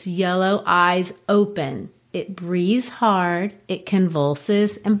then its yellow eyes open. It breathes hard. It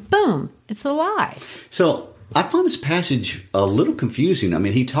convulses. And boom, it's alive. So I found this passage a little confusing. I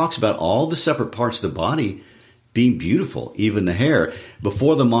mean, he talks about all the separate parts of the body being beautiful, even the hair.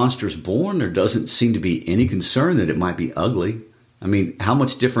 Before the monster's born, there doesn't seem to be any concern that it might be ugly. I mean, how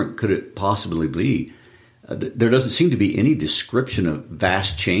much different could it possibly be? There doesn't seem to be any description of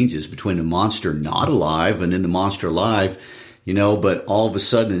vast changes between the monster not alive and then the monster alive, but all of a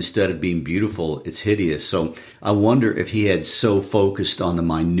sudden, instead of being beautiful, it's hideous. So I wonder if he had so focused on the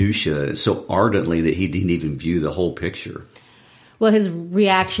minutia so ardently that he didn't even view the whole picture. Well, his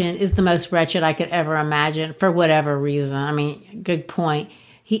reaction is the most wretched I could ever imagine for whatever reason. I mean, good point.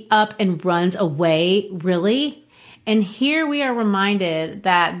 He up and runs away, really? And here we are reminded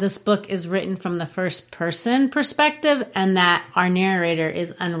that this book is written from the first person perspective and that our narrator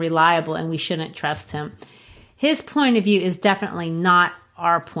is unreliable and we shouldn't trust him. His point of view is definitely not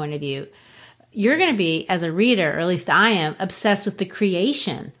our point of view. You're going to be, as a reader, or at least I am, obsessed with the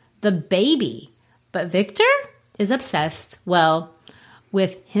creation, the baby. But Victor is obsessed,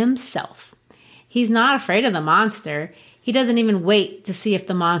 with himself. He's not afraid of the monster. He doesn't even wait to see if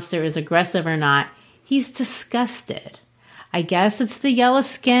the monster is aggressive or not. He's disgusted. I guess it's the yellow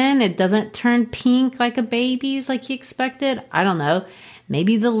skin. It doesn't turn pink like a baby's like he expected. I don't know.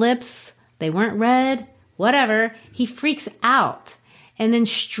 Maybe the lips, they weren't red. whatever. He freaks out. And then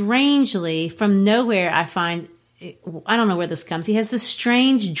strangely, from nowhere, I find, I don't know where this comes. He has this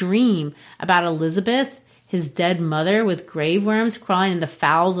strange dream about Elizabeth, his dead mother, with grave worms crawling in the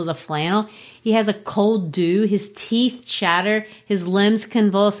fowls of the flannel. He has a cold dew. His teeth chatter. His limbs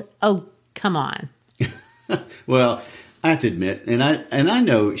convulse. Oh, come on. Well, I have to admit, and I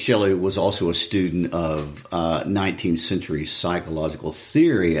know Shelley was also a student of 19th century psychological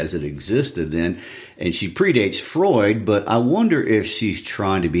theory as it existed then, and she predates Freud, but I wonder if she's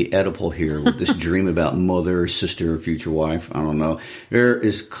trying to be Oedipal here with this dream about mother, sister, future wife. I don't know. There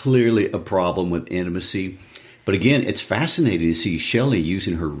is clearly a problem with intimacy. But again, it's fascinating to see Shelley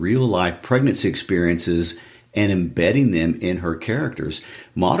using her real-life pregnancy experiences and embedding them in her characters.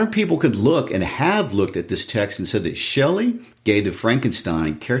 Modern people could look and have looked at this text and said that Shelley gave to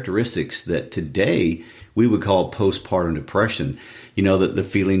Frankenstein characteristics that today we would call postpartum depression. You know, that the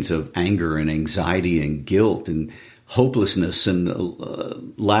feelings of anger and anxiety and guilt and hopelessness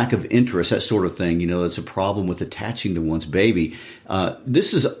and lack of interest, that sort of thing. You know, it's a problem with attaching to one's baby.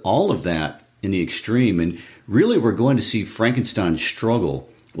 This is all of that in the extreme. And really, we're going to see Frankenstein struggle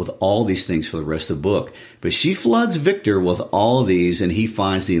with all these things for the rest of the book. But she floods Victor with all of these, and he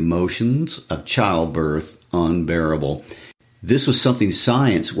finds the emotions of childbirth unbearable. This was something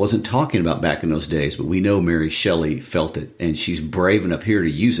science wasn't talking about back in those days, but we know Mary Shelley felt it, and she's brave enough here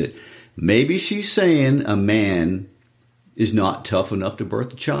to use it. Maybe she's saying a man is not tough enough to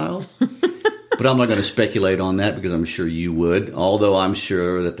birth a child. But I'm not going to speculate on that because I'm sure you would, although I'm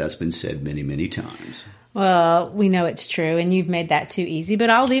sure that that's been said many, many times. Well, we know it's true, and you've made that too easy, but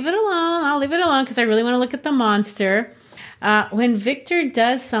I'll leave it alone. I'll leave it alone because I really want to look at the monster. When Victor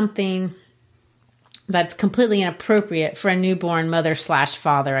does something that's completely inappropriate for a newborn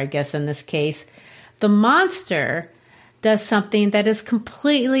mother/father, I guess in this case, the monster does something that is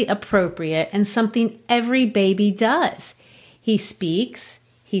completely appropriate and something every baby does. He speaks,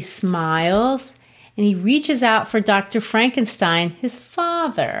 he smiles, and he reaches out for Dr. Frankenstein, his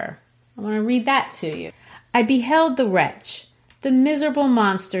father. I want to read that to you. I beheld the wretch, the miserable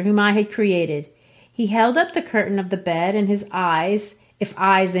monster whom I had created. He held up the curtain of the bed, and his eyes, if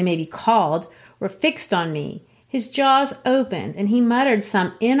eyes they may be called, were fixed on me. His jaws opened, and he muttered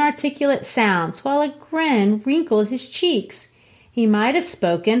some inarticulate sounds, while a grin wrinkled his cheeks. He might have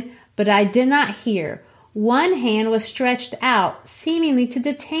spoken, but I did not hear. One hand was stretched out, seemingly to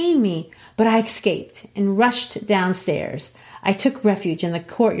detain me, but I escaped and rushed downstairs. I took refuge in the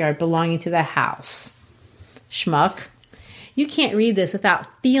courtyard belonging to the house. Schmuck, you can't read this without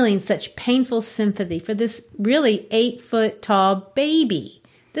feeling such painful sympathy for this really 8-foot-tall baby,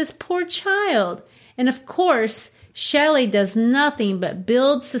 this poor child. And of course, Shelley does nothing but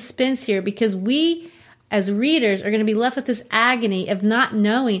build suspense here because we, as readers, are going to be left with this agony of not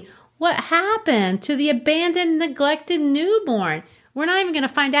knowing what happened to the abandoned, neglected newborn. We're not even going to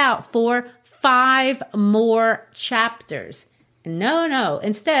find out for 5 more chapters. No.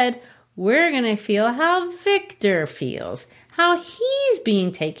 Instead, we're going to feel how Victor feels, how he's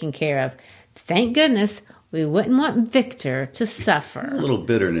being taken care of. Thank goodness we wouldn't want Victor to suffer. A little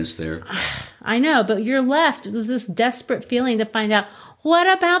bitterness there. I know, but you're left with this desperate feeling to find out, what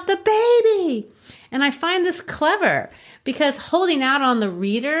about the baby? And I find this clever because holding out on the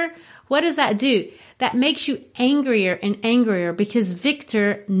reader, what does that do? That makes you angrier and angrier because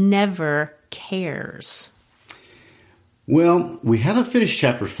Victor never cares. Well, we haven't finished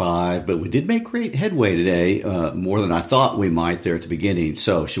Chapter 5, but we did make great headway today, more than I thought we might there at the beginning.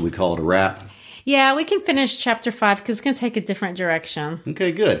 So should we call it a wrap? Yeah, we can finish Chapter 5 because it's going to take a different direction.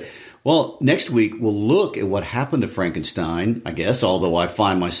 Okay, good. Well, next week we'll look at what happened to Frankenstein, I guess, although I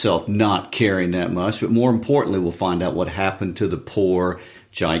find myself not caring that much. But more importantly, we'll find out what happened to the poor,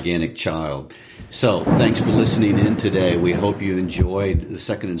 gigantic child. So thanks for listening in today. We hope you enjoyed the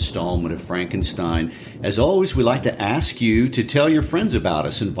second installment of Frankenstein. As always, we like to ask you to tell your friends about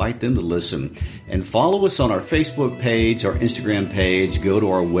us, invite them to listen, and follow us on our Facebook page, our Instagram page. Go to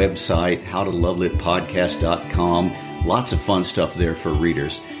our website, howtolovelit.podcast.com. Lots of fun stuff there for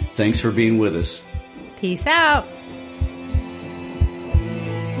readers. Thanks for being with us. Peace out.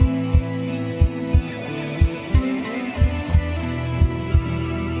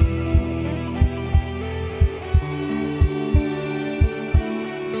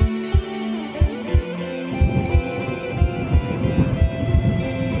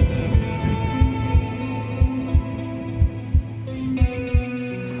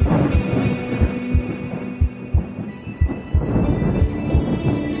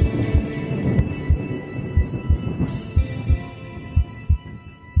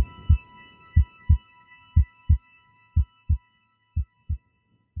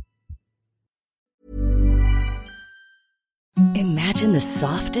 imagine the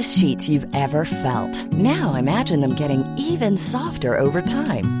softest sheets you've ever felt. Now imagine them getting even softer over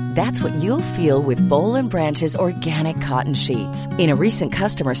time. That's what you'll feel with Boll & Branch's organic cotton sheets. In a recent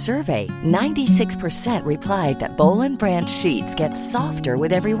customer survey, 96% replied that Boll & Branch sheets get softer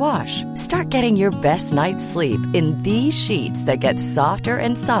with every wash. Start getting your best night's sleep in these sheets that get softer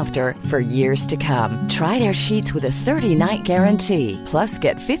and softer for years to come. Try their sheets with a 30-night guarantee. Plus,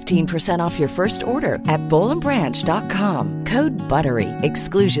 get 15% off your first order at bollandbranch.com. Code BUTTERY.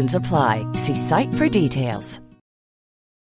 Exclusions apply. See site for details.